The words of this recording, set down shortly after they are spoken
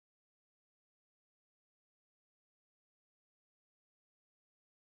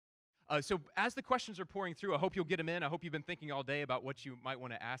So as the questions are pouring through, I hope you'll get them in. I hope you've been thinking all day about what you might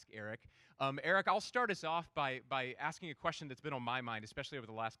want to ask Eric. Eric, I'll start us off by asking a question that's been on my mind, especially over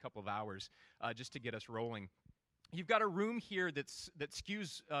the last couple of hours, just to get us rolling. You've got a room here that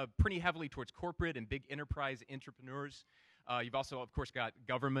skews pretty heavily towards corporate and big enterprise entrepreneurs. You've also, of course, got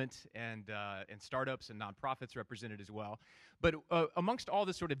government and startups and nonprofits represented as well. But amongst all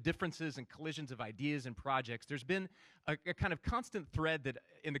the sort of differences and collisions of ideas and projects, there's been a kind of constant thread that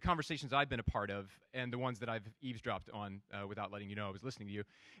in the conversations I've been a part of and the ones that I've eavesdropped on without letting you know I was listening to you.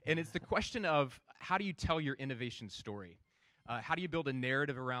 And it's the question of how do you tell your innovation story? How do you build a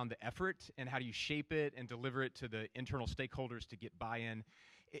narrative around the effort, and how do you shape it and deliver it to the internal stakeholders to get buy-in?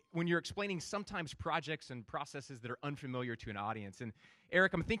 When you're explaining sometimes projects and processes that are unfamiliar to an audience. And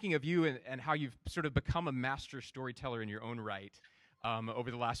Eric, I'm thinking of you and how you've sort of become a master storyteller in your own right over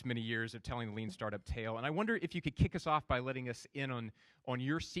the last many years of telling the lean startup tale. And I wonder if you could kick us off by letting us in on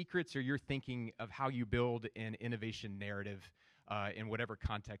your secrets or your thinking of how you build an innovation narrative in whatever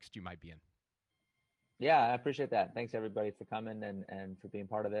context you might be in. Yeah, I appreciate that. Thanks everybody for coming and for being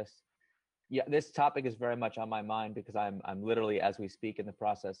part of this. Yeah, this topic is very much on my mind because I'm literally, as we speak, in the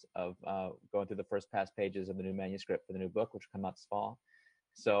process of going through the first pass pages of the new manuscript for the new book, which will come out this fall.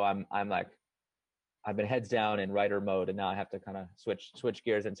 So I'm like, I've been heads down in writer mode, and now I have to kind of switch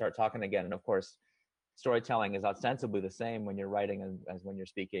gears and start talking again. And of course, storytelling is ostensibly the same when you're writing as when you're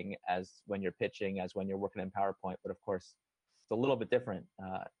speaking, as when you're pitching, as when you're working in PowerPoint. But of course, it's a little bit different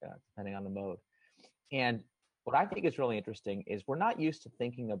depending on the mode. And what I think is really interesting is we're not used to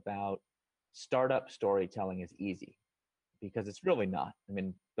thinking about startup storytelling as easy, because it's really not. I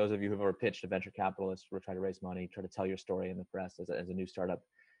mean, those of you who've ever pitched a venture capitalist or try to raise money, try to tell your story in the press as a new startup,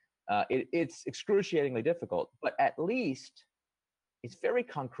 it's excruciatingly difficult, but at least it's very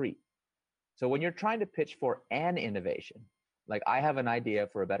concrete. So when you're trying to pitch for an innovation, like I have an idea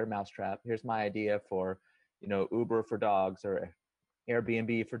for a better mousetrap, here's my idea for, Uber for dogs or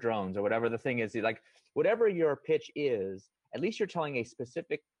Airbnb for drones or whatever the thing is, like whatever your pitch is, at least you're telling a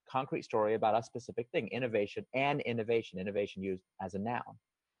specific concrete story about a specific thing, innovation used as a noun.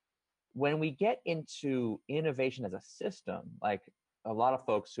 When we get into innovation as a system, like a lot of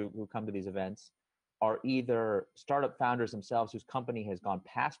folks who come to these events are either startup founders themselves whose company has gone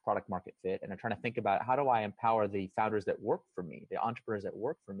past product market fit and are trying to think about how do I empower the founders that work for me, the entrepreneurs that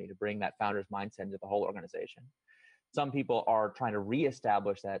work for me, to bring that founder's mindset into the whole organization. Some people are trying to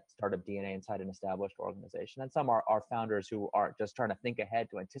reestablish that startup DNA inside an established organization. And some are founders who are just trying to think ahead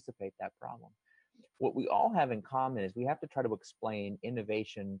to anticipate that problem. What we all have in common is we have to try to explain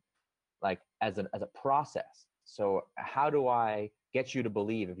innovation like as a process. So how do I get you to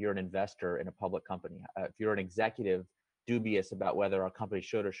believe, if you're an investor in a public company, if you're an executive dubious about whether a company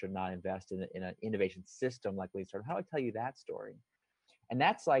should or should not invest in an innovation system like Lean Startup, how do I tell you that story? And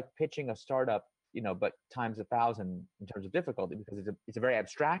that's like pitching a startup, but times 1,000 in terms of difficulty, because it's a very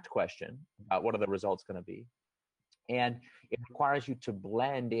abstract question about what are the results going to be. And it requires you to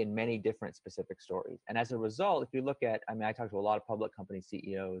blend in many different specific stories. And as a result, if you look at, I talk to a lot of public company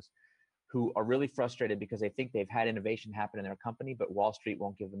CEOs who are really frustrated because they think they've had innovation happen in their company, but Wall Street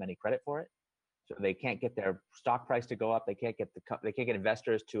won't give them any credit for it. So they can't get their stock price to go up. They can't get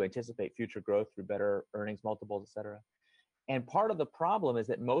investors to anticipate future growth through better earnings multiples, et cetera. And part of the problem is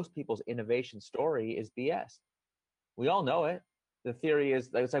that most people's innovation story is BS. We all know it. The theory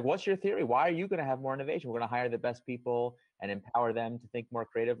is, it's like, what's your theory? Why are you going to have more innovation? We're going to hire the best people and empower them to think more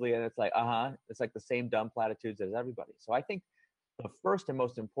creatively. And it's like, it's like the same dumb platitudes as everybody. So I think the first and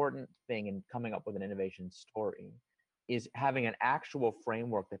most important thing in coming up with an innovation story is having an actual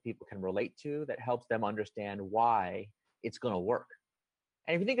framework that people can relate to that helps them understand why it's going to work.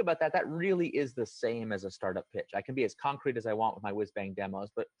 And if you think about that, that really is the same as a startup pitch. I can be as concrete as I want with my whiz-bang demos,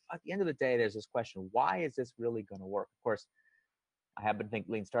 but at the end of the day, there's this question, why is this really going to work? Of course, I happen to think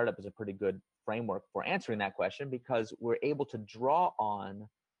Lean Startup is a pretty good framework for answering that question, because we're able to draw on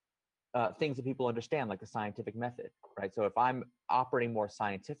things that people understand, like the scientific method, right? So if I'm operating more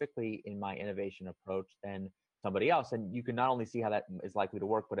scientifically in my innovation approach than somebody else, and you can not only see how that is likely to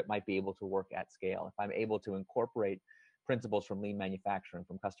work, but it might be able to work at scale. If I'm able to incorporate principles from lean manufacturing,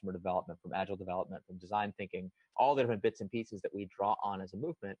 from customer development, from agile development, from design thinking, all the different bits and pieces that we draw on as a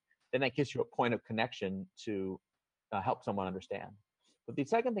movement, then that gives you a point of connection to help someone understand. But the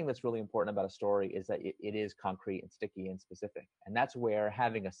second thing that's really important about a story is that it is concrete and sticky and specific. And that's where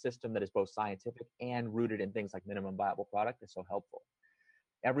having a system that is both scientific and rooted in things like minimum viable product is so helpful.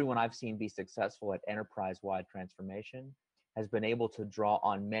 Everyone I've seen be successful at enterprise-wide transformation has been able to draw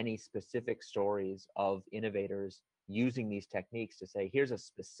on many specific stories of innovators using these techniques to say, here's a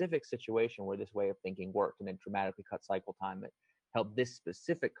specific situation where this way of thinking worked, and it dramatically cut cycle time. It help this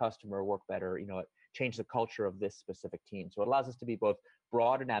specific customer work better, change the culture of this specific team. So it allows us to be both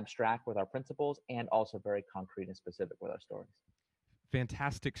broad and abstract with our principles and also very concrete and specific with our stories.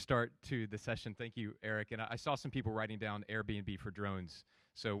 Fantastic start to the session. Thank you, Eric. And I saw some people writing down Airbnb for drones.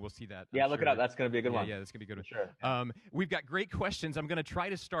 So we'll see that. Yeah, look it up. That's going to be a good one. Yeah, that's going to be a good one. Sure. We've got great questions. I'm going to try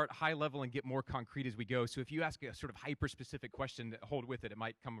to start high level and get more concrete as we go. So if you ask a sort of hyper-specific question, hold with it. It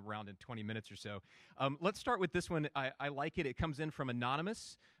might come around in 20 minutes or so. Let's start with this one. I like it. It comes in from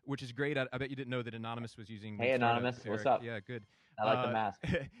Anonymous, which is great. I bet you didn't know that Anonymous was using Hey, Anonymous. What's up? Yeah, good. I like the mask.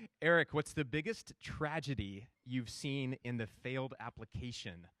 Eric, what's the biggest tragedy you've seen in the failed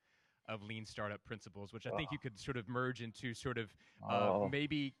application of lean startup principles, which I think you could sort of merge into sort of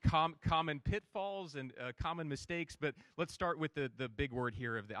maybe common pitfalls and common mistakes. But let's start with the big word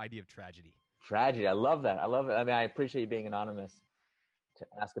here of the idea of tragedy. Tragedy. I love that. I love it. I mean, I appreciate you being anonymous to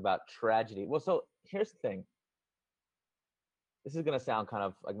ask about tragedy. Well, so here's the thing. This is going to sound kind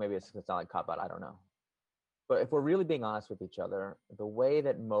of like, maybe it's going to sound like cop out. I don't know. But if we're really being honest with each other, the way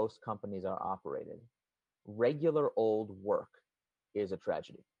that most companies are operated, regular old work is a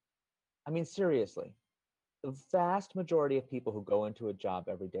tragedy. I mean, seriously, the vast majority of people who go into a job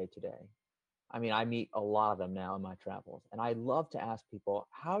every day today, I mean, I meet a lot of them now in my travels, and I love to ask people,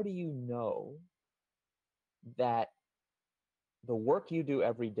 how do you know that the work you do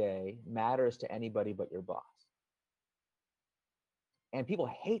every day matters to anybody but your boss? And people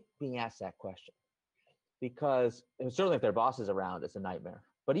hate being asked that question because, and certainly if their boss is around, it's a nightmare.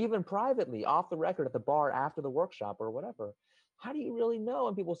 But even privately, off the record, at the bar, after the workshop or whatever, how do you really know?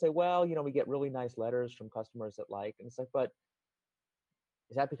 And people say, well, we get really nice letters from customers that like, and it's like, but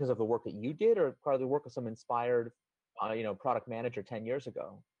is that because of the work that you did or part of the work of some inspired, product manager 10 years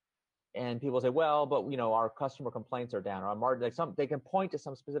ago? And people say, well, but our customer complaints are down, or our margin, they can point to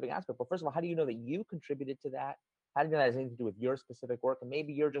some specific aspect. But first of all, how do you know that you contributed to that? How do you know that has anything to do with your specific work? And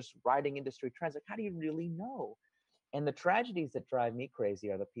maybe you're just riding industry trends. Like, how do you really know? And the tragedies that drive me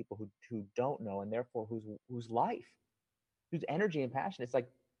crazy are the people who don't know, and therefore whose life, whose energy and passion, it's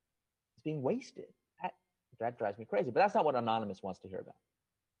being wasted. That drives me crazy. But that's not what Anonymous wants to hear about.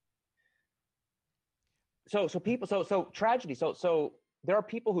 So tragedy. So there are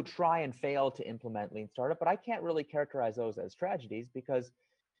people who try and fail to implement lean startup, but I can't really characterize those as tragedies because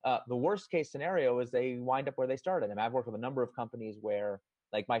the worst case scenario is they wind up where they started. And I've worked with a number of companies where,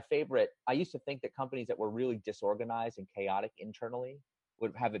 like, my favorite, I used to think that companies that were really disorganized and chaotic internally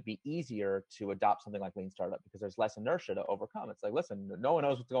would have it be easier to adopt something like lean startup because there's less inertia to overcome. It's like, listen, no one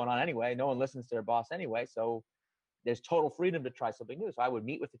knows what's going on anyway. No one listens to their boss anyway. So there's total freedom to try something new. So I would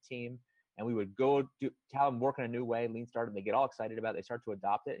meet with the team and we would go tell them work in a new way, lean startup, and they get all excited about it. They start to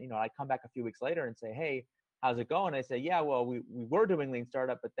adopt it. I'd come back a few weeks later and say, hey, how's it going? And they say, yeah, well, we were doing lean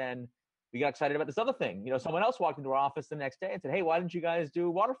startup, but then we got excited about this other thing. Someone else walked into our office the next day and said, hey, why didn't you guys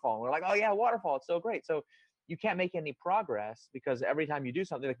do waterfall? And we're like, oh yeah, waterfall, it's so great. So you can't make any progress because every time you do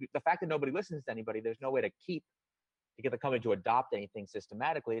something, like the fact that nobody listens to anybody, there's no way to get the company to adopt anything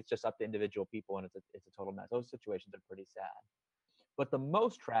systematically. It's just up to individual people, and it's a total mess. Those situations are pretty sad. But the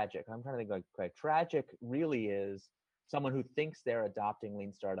most tragic, I'm trying to think, like, tragic really is someone who thinks they're adopting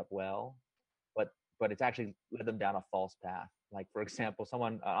lean startup well, but it's actually led them down a false path. Like, for example,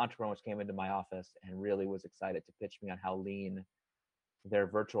 an entrepreneur came into my office and really was excited to pitch me on how lean their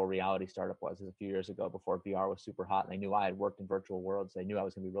virtual reality startup was. This was a few years ago before VR was super hot, and they knew I had worked in virtual worlds. They knew I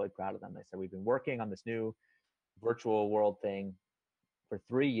was going to be really proud of them. They said, we've been working on this new virtual world thing for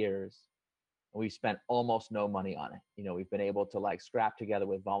 3 years, and we've spent almost no money on it. We've been able to scrap together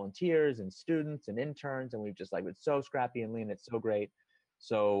with volunteers and students and interns, and we've just been so scrappy and lean. It's so great.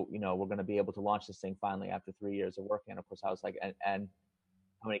 So, we're going to be able to launch this thing finally after 3 years of working. And of course, I was like, and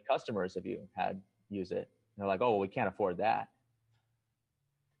how many customers have you had use it? And they're like, oh, well, we can't afford that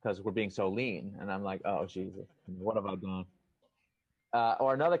because we're being so lean. And I'm like, oh, Jesus, what have I done?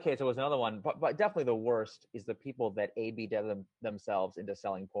 Or another case, there was another one, but definitely the worst is the people that A/B themselves into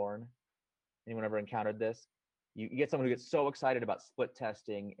selling porn. Anyone ever encountered this? You get someone who gets so excited about split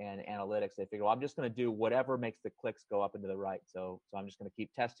testing and analytics, they figure, well, I'm just going to do whatever makes the clicks go up and to the right. So I'm just going to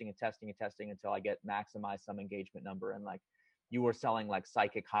keep testing and testing and testing until I get maximize some engagement number. And you were selling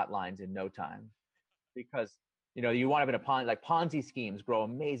psychic hotlines in no time because, you want to be Ponzi schemes grow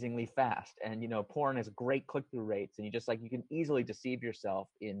amazingly fast. And, porn has great click-through rates. And you can easily deceive yourself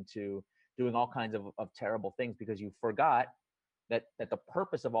into doing all kinds of terrible things because you forgot that the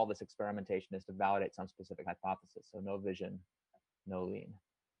purpose of all this experimentation is to validate some specific hypothesis. So no vision, no lean.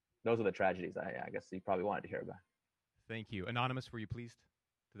 Those are the tragedies I guess you probably wanted to hear about. Thank you. Anonymous, were you pleased?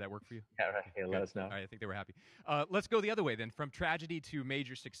 Did that work for you? Yeah, right. Okay, let us know. All right, I think they were happy. Let's go the other way then. From tragedy to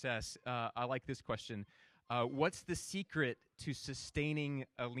major success. I like this question. What's the secret to sustaining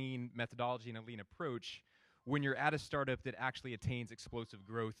a lean methodology and a lean approach when you're at a startup that actually attains explosive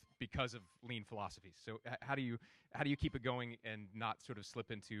growth because of lean philosophies? So how do you keep it going and not sort of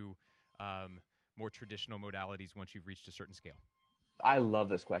slip into more traditional modalities once you've reached a certain scale? I love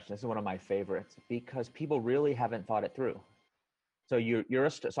this question. This is one of my favorites because people really haven't thought it through. So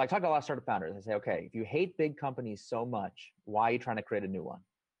so I talk to a lot of startup founders. I say, okay, if you hate big companies so much, why are you trying to create a new one?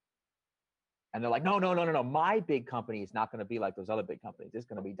 And they're like, no, no, no, no, no. My big company is not going to be like those other big companies. It's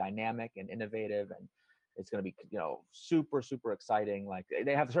going to be dynamic and innovative, and it's going to be, super, super exciting. Like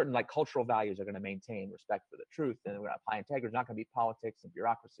they have certain like cultural values they're going to maintain, respect for the truth, and we're going to apply integrity. It's not going to be politics and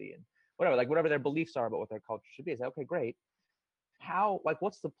bureaucracy and whatever their beliefs are about what their culture should be. I say, okay, great.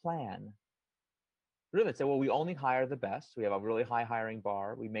 What's the plan? Really say, well, we only hire the best. We have a really high hiring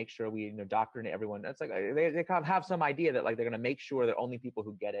bar. We make sure we indoctrinate everyone. That's like they kind of have some idea that like they're going to make sure that only people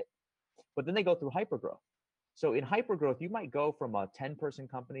who get it. But then they go through hypergrowth. So in hypergrowth, you might go from a 10-person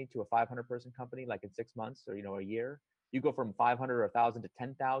company to a 500-person company, like in 6 months or a year. You go from 500 or 1,000 to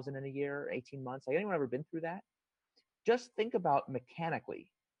 10,000 in a year, 18 months. Like anyone ever been through that? Just think about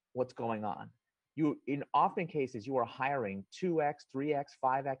mechanically what's going on. In often cases, you are hiring 2x, 3x,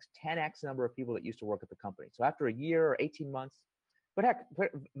 5x, 10x number of people that used to work at the company. So after a year or 18 months, but heck,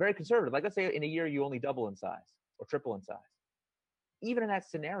 very conservative. Like let's say in a year, you only double in size or triple in size. Even in that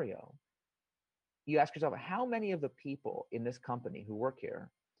scenario, you ask yourself, how many of the people in this company who work here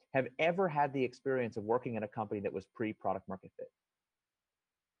have ever had the experience of working in a company that was pre-product market fit?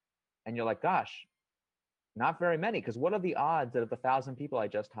 And you're like, gosh, not very many. Because what are the odds that of the 1,000 people I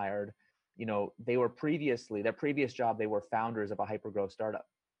just hired, they were their previous job, they were founders of a hypergrowth startup?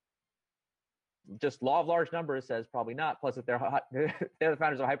 Just law of large numbers says probably not. Plus, if they're the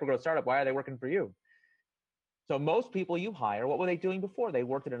founders of a hypergrowth startup, why are they working for you? So most people you hire, what were they doing before? They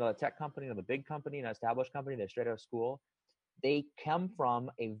worked at another tech company, another big company, an established company. They're straight out of school. They come from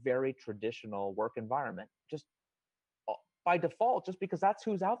a very traditional work environment, just by default, just because that's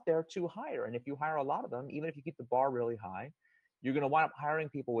who's out there to hire. And if you hire a lot of them, even if you keep the bar really high, you're going to wind up hiring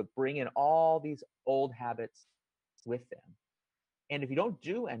people with bringing all these old habits with them. And if you don't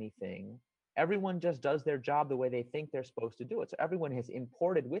do anything, everyone just does their job the way they think they're supposed to do it. So everyone has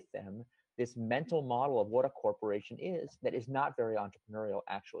imported with them this mental model of what a corporation is that is not very entrepreneurial,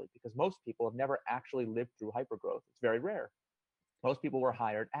 actually, because most people have never actually lived through hypergrowth. It's very rare. Most people were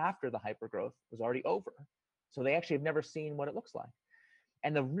hired after the hypergrowth was already over. So they actually have never seen what it looks like.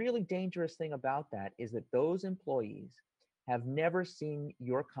 And the really dangerous thing about that is that those employees have never seen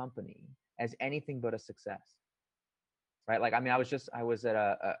your company as anything but a success, right? Like, I mean, I was at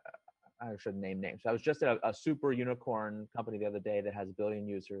I should name names. So I was just at a super unicorn company the other day that has 1 billion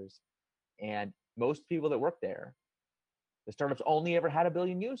users. And most people that work there, the startups only ever had 1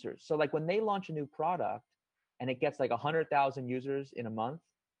 billion users. So like when they launch a new product and it gets like 100,000 users in a month,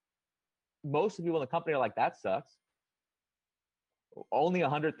 most of the people in the company are like, that sucks. Only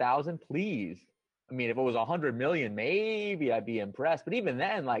 100,000, please. I mean, if it was 100 million, maybe I'd be impressed. But even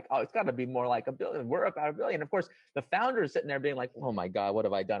then, like, oh, it's got to be more like 1 billion. We're about 1 billion. Of course, the founder is sitting there being like, oh my God, what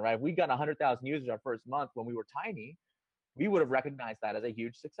have I done, right? If we got 100,000 users our first month when we were tiny, we would have recognized that as a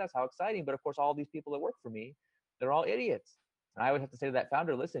huge success. How exciting. But of course, all these people that work for me, they're all idiots. And I would have to say to that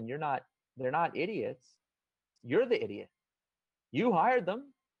founder, listen, they're not idiots. You're the idiot. You hired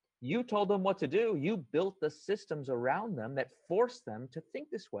them. You told them what to do. You built the systems around them that forced them to think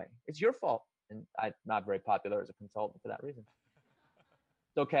this way. It's your fault. And I'm not very popular as a consultant for that reason.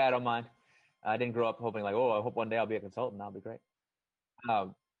 It's okay. I don't mind. I didn't grow up hoping like, oh, I hope one day I'll be a consultant. That'll be great.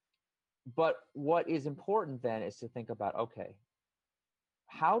 But what is important then is to think about, okay,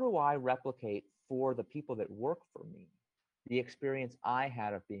 how do I replicate for the people that work for me the experience I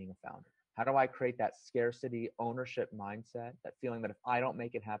had of being a founder? How do I create that scarcity ownership mindset, that feeling that if I don't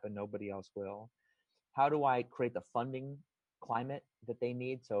make it happen, nobody else will? How do I create the funding climate that they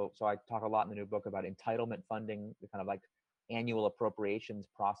need? So I talk a lot in the new book about entitlement funding, the kind of like annual appropriations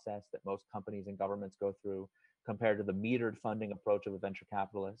process that most companies and governments go through compared to the metered funding approach of a venture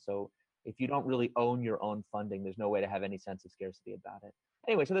capitalist. So if you don't really own your own funding, there's no way to have any sense of scarcity about it.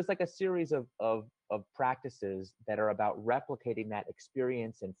 Anyway, so there's like a series of practices that are about replicating that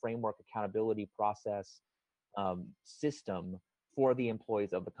experience and framework accountability process system for the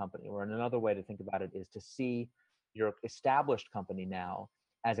employees of the company. Or another way to think about it is to see your established company now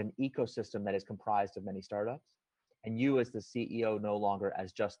as an ecosystem that is comprised of many startups. And you as the CEO no longer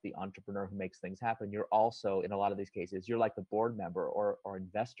as just the entrepreneur who makes things happen. You're also, in a lot of these cases, you're like the board member or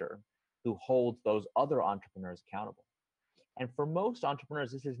investor who holds those other entrepreneurs accountable. And for most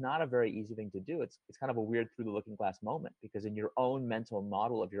entrepreneurs, this is not a very easy thing to do. It's kind of a weird through the looking glass moment because in your own mental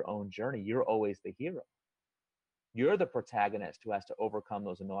model of your own journey, you're always the hero. You're the protagonist who has to overcome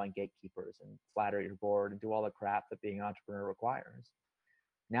those annoying gatekeepers and flatter your board and do all the crap that being an entrepreneur requires.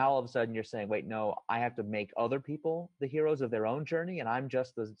 Now all of a sudden you're saying, wait, no, I have to make other people the heroes of their own journey and I'm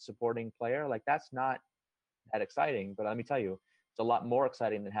just the supporting player. Like, that's not that exciting. But let me tell you, it's a lot more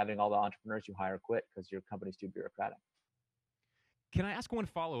exciting than having all the entrepreneurs you hire quit because your company's too bureaucratic. Can I ask one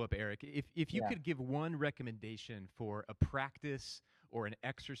follow-up, Eric? If you Yeah. could give one recommendation for a practice or an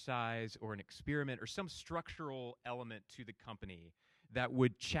exercise or an experiment or some structural element to the company that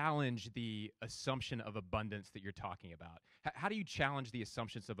would challenge the assumption of abundance that you're talking about, how do you challenge the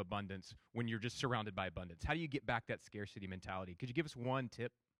assumptions of abundance when you're just surrounded by abundance? How do you get back that scarcity mentality? Could you give us one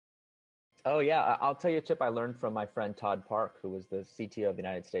tip? Oh yeah, I'll tell you a tip I learned from my friend Todd Park, who was the CTO of the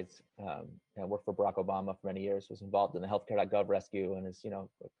United States, and worked for Barack Obama for many years, was involved in the healthcare.gov rescue, and is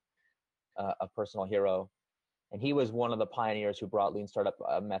a personal hero. And he was one of the pioneers who brought lean startup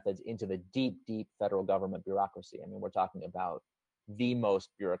methods into the deep, deep federal government bureaucracy. I mean, we're talking about the most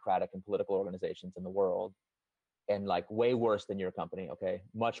bureaucratic and political organizations in the world, and like way worse than your company. Okay,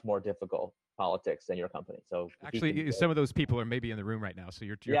 much more difficult politics than your company. So Actually, some of those people are maybe in the room right now, so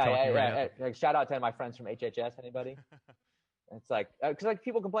you're yeah, talking right yeah. at Like, shout out to my friends from HHS. Anybody? It's like, because like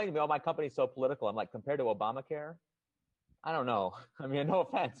people complain to me, oh, my company's so political. I'm like, compared to Obamacare, I don't know. I mean, no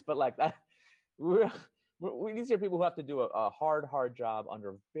offense, but like that, these are people who have to do a hard, hard job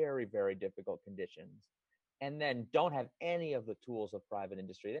under very, very difficult conditions, and then don't have any of the tools of private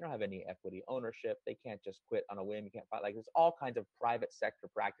industry. They don't have any equity ownership. They can't just quit on a whim. You can't fight. Like, there's all kinds of private sector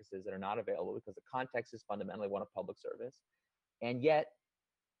practices that are not available because the context is fundamentally one of public service, and yet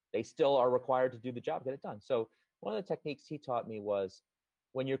they still are required to do the job, get it done. So one of the techniques he taught me was,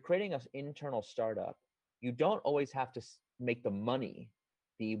 when you're creating an internal startup, you don't always have to make the money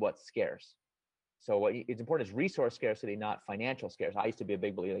be what's scarce. So what it's important is resource scarcity, not financial scarcity. I used to be a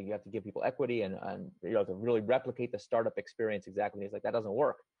big believer you have to give people equity and to really replicate the startup experience exactly. He's like, that doesn't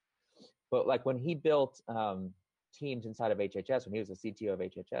work. But like when he built teams inside of HHS, when he was the CTO of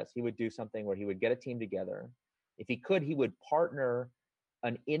HHS, he would do something where he would get a team together. If he could, he would partner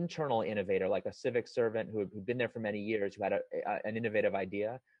an internal innovator, like a civic servant who'd been there for many years, who had an innovative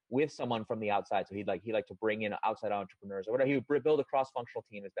idea, with someone from the outside. So he liked to bring in outside entrepreneurs or whatever. He would build a cross-functional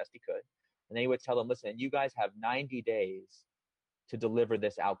team as best he could. And then he would tell them, listen, you guys have 90 days to deliver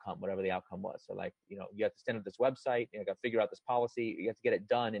this outcome, whatever the outcome was. So like, you have to stand up this website, you got to figure out this policy, you have to get it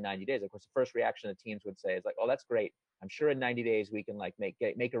done in 90 days. Of course, the first reaction the teams would say is like, oh, that's great. I'm sure in 90 days we can like make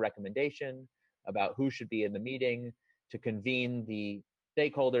a recommendation about who should be in the meeting to convene the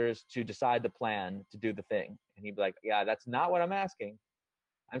stakeholders to decide the plan to do the thing. And he'd be like, yeah, that's not what I'm asking.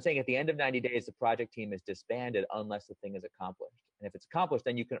 I'm saying at the end of 90 days, the project team is disbanded unless the thing is accomplished. And if it's accomplished,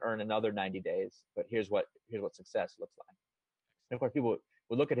 then you can earn another 90 days. But here's what success looks like. And of course, people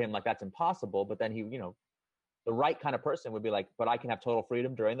would look at him like that's impossible. But then he, the right kind of person would be like, but I can have total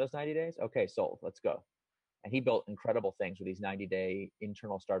freedom during those 90 days. Okay, sold. Let's go. And he built incredible things with these 90-day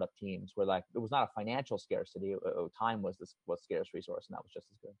internal startup teams where like it was not a financial scarcity. Time was scarce resource, and that was just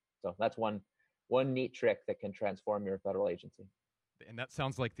as good. So that's one neat trick that can transform your federal agency. And that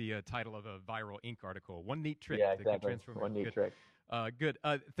sounds like the title of a viral Inc. article. One neat trick. Yeah, that exactly. Can transform One neat good. trick. Good.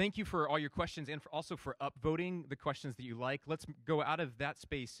 Thank you for all your questions and also for upvoting the questions that you like. Let's go out of that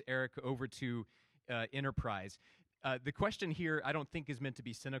space, Eric, over to enterprise. The question here, I don't think is meant to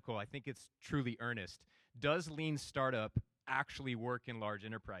be cynical. I think it's truly earnest. Does lean startup actually work in large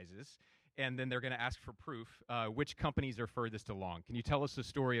enterprises? And then they're going to ask for proof. Which companies are furthest along? Can you tell us the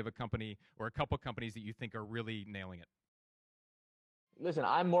story of a company or a couple companies that you think are really nailing it? Listen,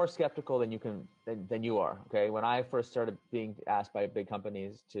 I'm more skeptical than you are. Okay, when I first started being asked by big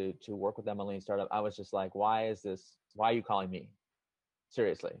companies to work with them on lean startup, I was just like, why are you calling me?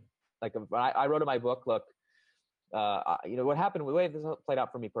 Seriously. Like when I wrote in my book, look, what happened, the way this played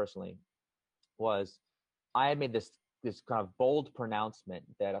out for me personally was I had made this kind of bold pronouncement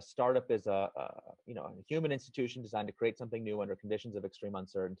that a startup is a human institution designed to create something new under conditions of extreme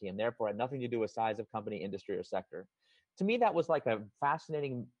uncertainty, and therefore had nothing to do with size of company, industry, or sector. To me, that was like a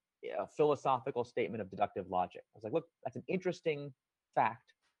fascinating philosophical statement of deductive logic. I was like, look, that's an interesting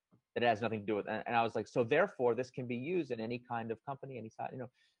fact that it has nothing to do with it. And I was like, so therefore this can be used in any kind of company, any size,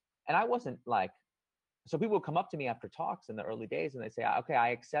 and I wasn't like, so people would come up to me after talks in the early days and they say, okay, I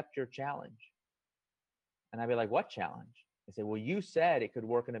accept your challenge. And I'd be like, what challenge? They say, well, you said it could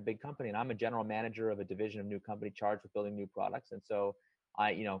work in a big company, and I'm a general manager of a division of new company charged with building new products. And so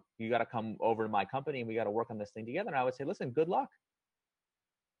you got to come over to my company and we got to work on this thing together. And I would say, listen, good luck.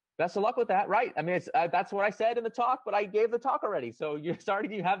 Best of luck with that. Right. I mean, that's what I said in the talk, but I gave the talk already. So you're sorry,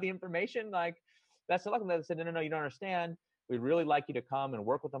 do you have the information? Like, best of luck. And they said, no, you don't understand. we'd really like you to come and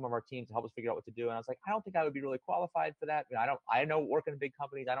work with some of our teams to help us figure out what to do. And I was like, I don't think I would be really qualified for that. I know working in big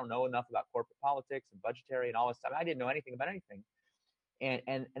companies, I don't know enough about corporate politics and budgetary and all this stuff. I didn't know anything about anything.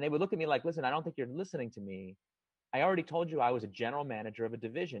 And they would look at me like, listen, I don't think you're listening to me. I already told you I was a general manager of a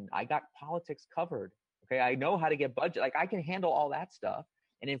division. I got politics covered. Okay. I know how to get budget. Like I can handle all that stuff.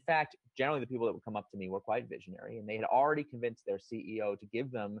 And in fact, generally the people that would come up to me were quite visionary, and they had already convinced their CEO to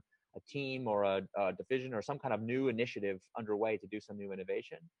give them a team or a division or some kind of new initiative underway to do some new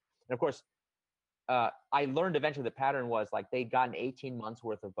innovation. And of course, I learned eventually the pattern was like they'd gotten 18 months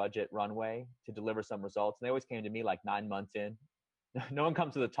worth of budget runway to deliver some results. And they always came to me like 9 months in. No one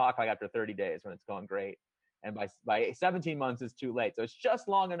comes to the talk like after 30 days when it's going great. And by 17 months is too late. So it's just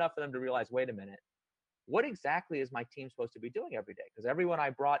long enough for them to realize, wait a minute, what exactly is my team supposed to be doing every day? Because everyone I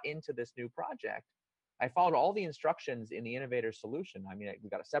brought into this new project, I followed all the instructions in the innovator solution. I mean, we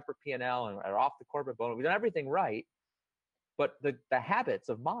got a separate P&L and we're off the corporate bonus. We've done everything right. But the habits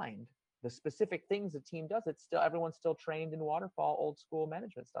of mind, the specific things the team does, everyone's still trained in waterfall, old school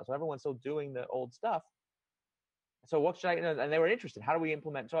management stuff. So everyone's still doing the old stuff. So what should I, and they were interested. How do we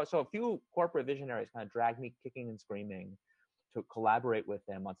implement? So a few corporate visionaries kind of dragged me kicking and screaming to collaborate with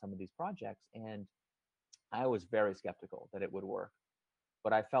them on some of these projects. And I was very skeptical that it would work,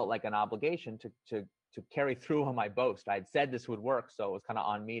 but I felt like an obligation to carry through on my boast. I'd said this would work, so it was kind of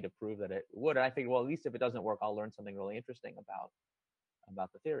on me to prove that it would. And I figured, well, at least if it doesn't work, I'll learn something really interesting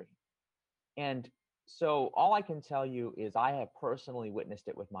about the theory. And so all I can tell you is I have personally witnessed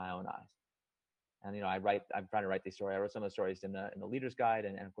it with my own eyes. And I'm trying to write these stories. I wrote some of the stories in the Leader's Guide,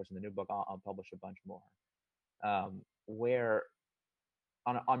 and of course in the new book I'll publish a bunch more. Where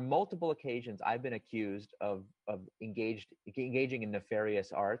on multiple occasions I've been accused of engaging in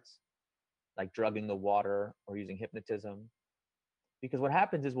nefarious arts, like drugging the water or using hypnotism. Because what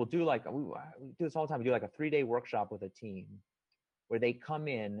happens is we do this all the time. We do like a 3-day workshop with a team where they come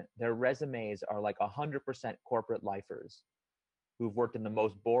in, their resumes are like 100% corporate lifers who've worked in the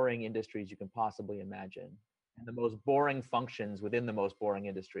most boring industries you can possibly imagine, and the most boring functions within the most boring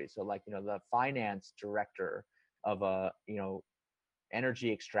industries. So like, the finance director of a,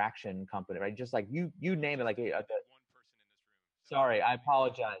 energy extraction company, right? Just like you name it, like one person in this room. Sorry, I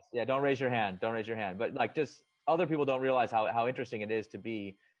apologize. Yeah, don't raise your hand. Don't raise your hand. But like, just other people don't realize how interesting it is to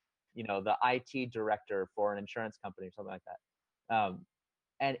be, the IT director for an insurance company or something like that.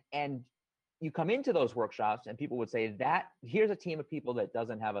 And you come into those workshops and people would say that here's a team of people that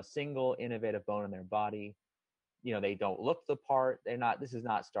doesn't have a single innovative bone in their body. They don't look the part. This is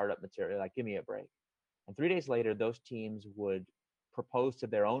not startup material. Like, give me a break. And 3 days later, those teams would propose to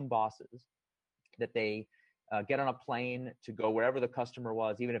their own bosses that they get on a plane to go wherever the customer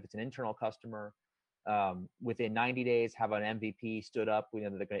was, even if it's an internal customer. Within 90 days, have an MVP stood up. They're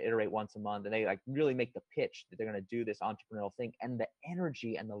going to iterate once a month, and they like really make the pitch that they're going to do this entrepreneurial thing. And the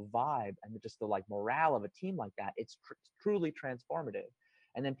energy and the vibe and just the like morale of a team like that, it's truly transformative.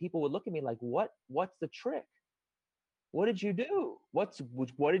 And then people would look at me like, what's the trick? What did you do? What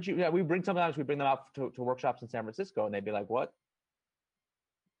did you? Yeah, sometimes we bring them out to workshops in San Francisco, and they'd be like, what'd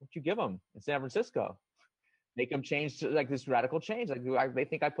you give them in San Francisco? Make them change to like this radical change. Like they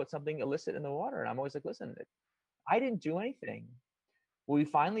think I put something illicit in the water. And I'm always like, listen, I didn't do anything. What we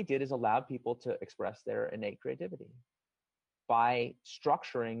finally did is allowed people to express their innate creativity by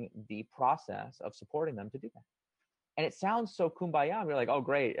structuring the process of supporting them to do that. And it sounds so kumbaya. We're like, oh,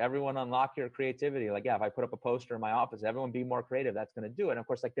 great. Everyone unlock your creativity. Like, yeah, if I put up a poster in my office, everyone be more creative. That's going to do it. And of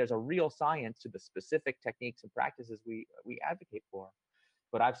course, like there's a real science to the specific techniques and practices we advocate for.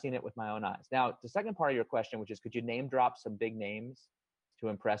 But I've seen it with my own eyes. Now, the second part of your question, which is, could you name drop some big names to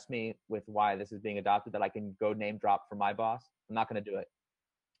impress me with why this is being adopted that I can go name drop for my boss? I'm not going to do it.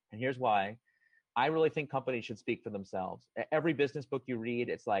 And here's why. I really think companies should speak for themselves. Every business book you read,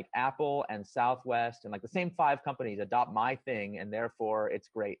 it's like Apple and Southwest and like the same 5 companies adopt my thing and therefore it's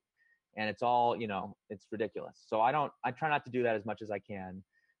great. And it's all, it's ridiculous. So I try not to do that as much as I can.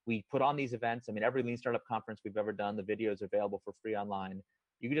 We put on these events. I mean, every Lean Startup conference we've ever done, the videos are available for free online.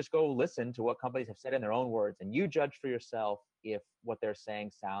 You can just go listen to what companies have said in their own words and you judge for yourself if what they're saying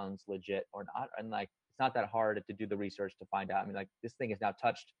sounds legit or not. And like, it's not that hard to do the research to find out. I mean, like this thing has now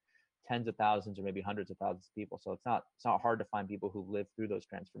touched tens of thousands or maybe hundreds of thousands of people. So it's not hard to find people who live through those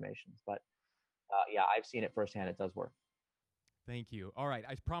transformations. But yeah, I've seen it firsthand. It does work. Thank you. All right.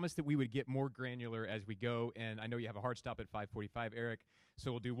 I promised that we would get more granular as we go, and I know you have a hard stop at 5:45, Eric.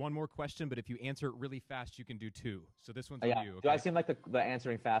 So we'll do one more question, but if you answer it really fast, you can do 2. So this one's on you. Okay? Do I seem like the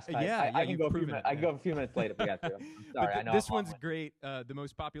answering fast type? Yeah, I can go a few minutes late if we got to. I'm sorry, I know. This one's great. The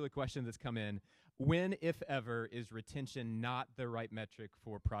most popular question that's come in: when, if ever, is retention not the right metric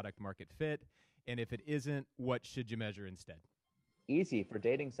for product market fit? And if it isn't, what should you measure instead? Easy for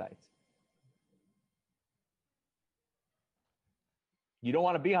dating sites. You don't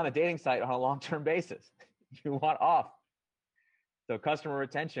want to be on a dating site on a long-term basis. You want off. So customer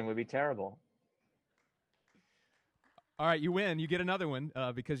retention would be terrible. All right, you win. You get another one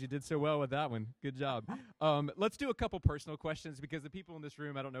because you did so well with that one. Good job. Let's do a couple personal questions because the people in this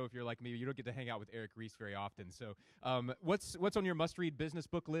room, I don't know if you're like me, you don't get to hang out with Eric Ries very often. So what's on your must-read business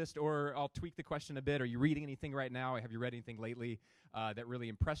book list? Or I'll tweak the question a bit. Are you reading anything right now? Have you read anything lately that really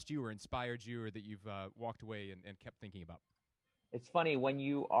impressed you or inspired you or that you've walked away and kept thinking about? It's funny, when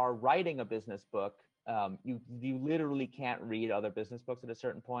you are writing a business book, you literally can't read other business books at a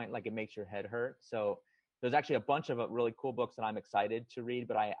certain point. Like, it makes your head hurt. So there's actually a bunch of really cool books that I'm excited to read,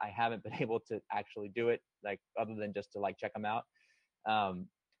 but I haven't been able to actually do it, like, other than just to like check them out. Um,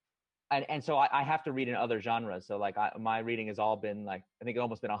 and so I have to read in other genres. So like my reading has all been like, I think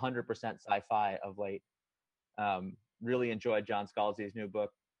almost been 100% sci-fi of late. Really enjoyed John Scalzi's new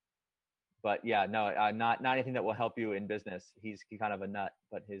book. But yeah, no, not anything that will help you in business. He's kind of a nut,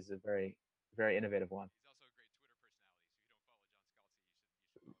 but he's a very, very innovative one. He's also a great Twitter personality. So if you don't follow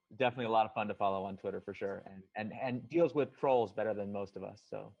John Scalzi, you should follow him. Definitely a lot of fun to follow on Twitter for sure, and deals with trolls better than most of us.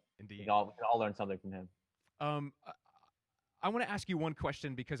 So Indeed. we can all learn something from him. I want to ask you one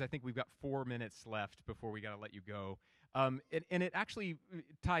question because I think we've got 4 minutes left before we got to let you go. And it actually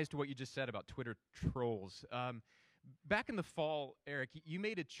ties to what you just said about Twitter trolls. Back in the fall, Eric, you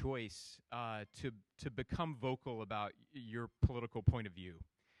made a choice to become vocal about your political point of view,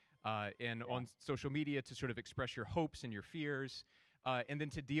 and on social media to sort of express your hopes and your fears, and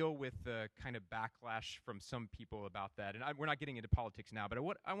then to deal with the kind of backlash from some people about that. And we're not getting into politics now, but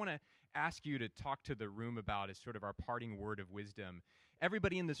what I want to ask you to talk to the room about is sort of our parting word of wisdom.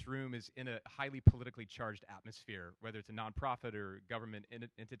 Everybody in this room is in a highly politically charged atmosphere, whether it's a nonprofit or government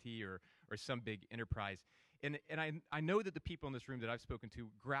entity or some big enterprise. And I know that the people in this room that I've spoken to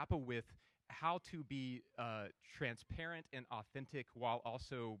grapple with how to be transparent and authentic while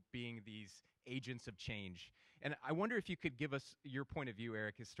also being these agents of change. And I wonder if you could give us your point of view,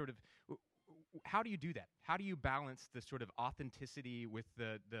 Eric, is sort of how do you do that? How do you balance the sort of authenticity with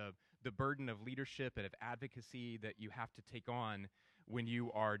the burden of leadership and of advocacy that you have to take on when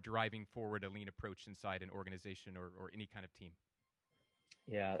you are driving forward a lean approach inside an organization or any kind of team?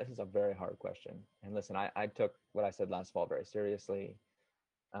 Yeah, this is a very hard question. And listen, I took what I said last fall very seriously.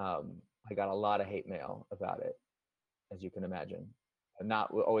 I got a lot of hate mail about it, as you can imagine, and not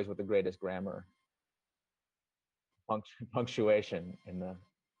always with the greatest grammar, punctuation in the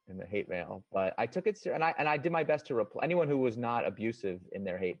hate mail. But I took it and I did my best to reply. Anyone who was not abusive in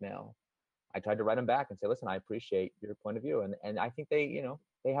their hate mail, I tried to write them back and say, listen, I appreciate your point of view, and I think they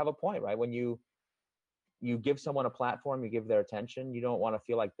have a point, right? When you give someone a platform, you give their attention, you don't want to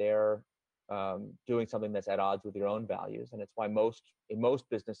feel like they're doing something that's at odds with your own values. And it's why in most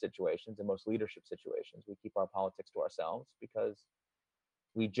business situations and most leadership situations, we keep our politics to ourselves, because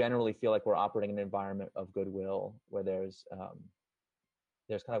we generally feel like we're operating in an environment of goodwill where there's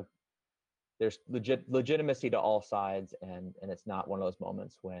legitimacy to all sides, and it's not one of those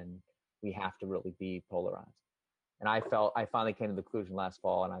moments when we have to really be polarized. And I finally came to the conclusion last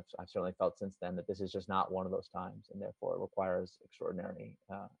fall, and I've certainly felt since then, that this is just not one of those times, and therefore it requires extraordinary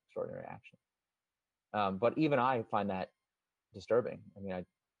action. But even I find that disturbing. I mean,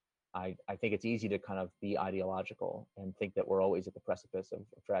 I think it's easy to kind of be ideological and think that we're always at the precipice of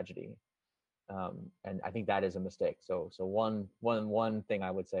tragedy, and I think that is a mistake. So one thing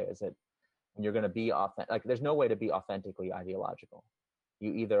I would say is that when you're going to be authentic, like, there's no way to be authentically ideological.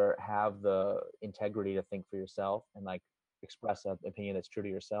 You either have the integrity to think for yourself and like express an opinion that's true to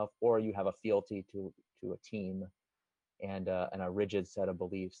yourself, or you have a fealty to a team and a rigid set of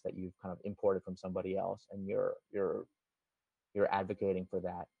beliefs that you've kind of imported from somebody else, and you're advocating for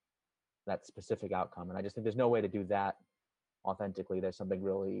that specific outcome. And I just think there's no way to do that authentically. There's something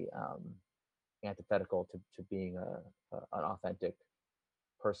really antithetical to being an authentic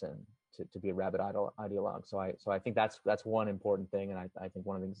person, to be a rabid ideologue. So I think that's one important thing, and I think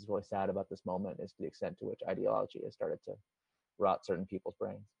one of the things that's really sad about this moment is the extent to which ideology has started to rot certain people's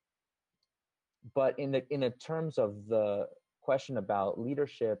brains. But in the terms of the question about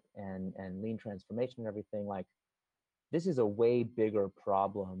leadership and lean transformation and everything, like, this is a way bigger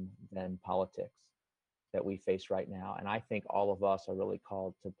problem than politics that we face right now, and I think all of us are really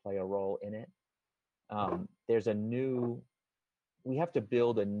called to play a role in it. We have to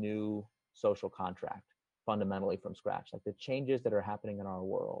build a new social contract fundamentally from scratch. Like, the changes that are happening in our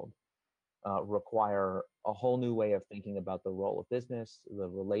world require a whole new way of thinking about the role of business, the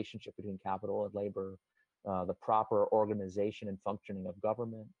relationship between capital and labor, the proper organization and functioning of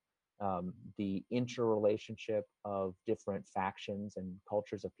government, the interrelationship of different factions and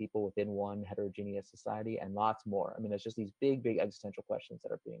cultures of people within one heterogeneous society, and lots more. I mean, there's just these big, big existential questions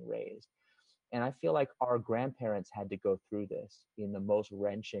that are being raised. And I feel like our grandparents had to go through this in the most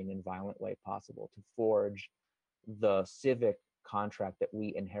wrenching and violent way possible to forge the civic contract that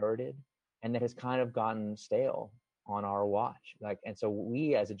we inherited and that has kind of gotten stale on our watch. Like, and so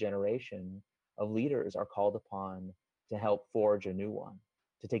we as a generation of leaders are called upon to help forge a new one,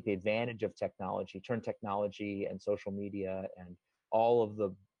 to take the advantage of technology, turn technology and social media and all of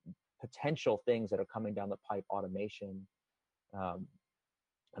the potential things that are coming down the pipe, automation. Um,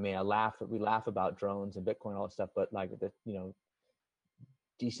 I mean, we laugh about drones and Bitcoin, all that stuff, but like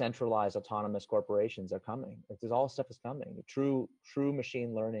decentralized autonomous corporations are coming. There's all stuff is coming. True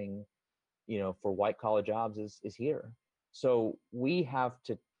machine learning, for white collar jobs is here. So we have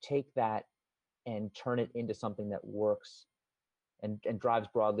to take that and turn it into something that works and drives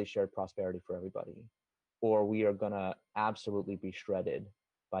broadly shared prosperity for everybody, or we are going to absolutely be shredded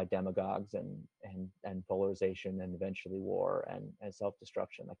by demagogues and polarization and eventually war and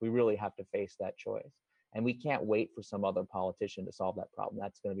self-destruction. Like, we really have to face that choice. And we can't wait for some other politician to solve that problem.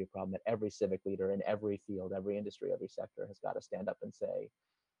 That's going to be a problem that every civic leader in every field, every industry, every sector has got to stand up and say,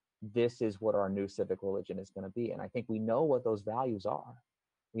 this is what our new civic religion is going to be. And I think we know what those values are.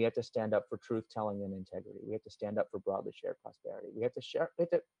 We have to stand up for truth telling and integrity. We have to stand up for broadly shared prosperity. We have to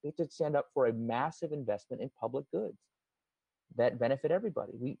stand up for a massive investment in public goods that benefit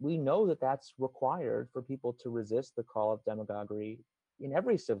everybody. We know that that's required for people to resist the call of demagoguery in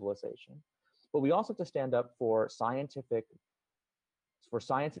every civilization. But we also have to stand up for science itself,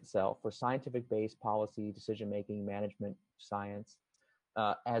 for scientific-based policy, decision-making, management, science,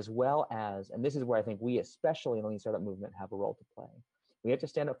 as well as, and this is where I think we, especially in the Lean Startup movement, have a role to play. We have to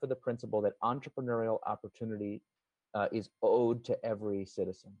stand up for the principle that entrepreneurial opportunity is owed to every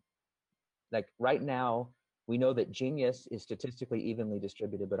citizen. Like, right now, we know that genius is statistically evenly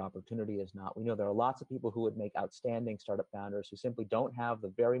distributed, but opportunity is not. We know there are lots of people who would make outstanding startup founders who simply don't have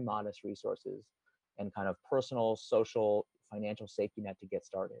the very modest resources and kind of personal, social, financial safety net to get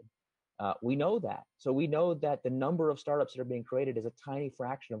started. We know that. So we know that the number of startups that are being created is a tiny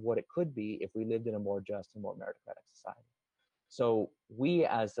fraction of what it could be if we lived in a more just and more meritocratic society. So we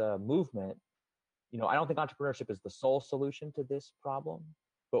as a movement, I don't think entrepreneurship is the sole solution to this problem,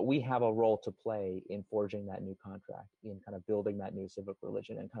 but we have a role to play in forging that new contract, in kind of building that new civic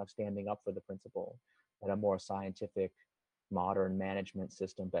religion and kind of standing up for the principle that a more scientific, modern management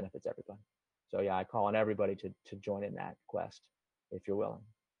system benefits everybody. So yeah, I call on everybody to join in that quest if you're willing,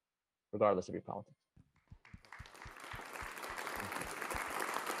 regardless of your politics.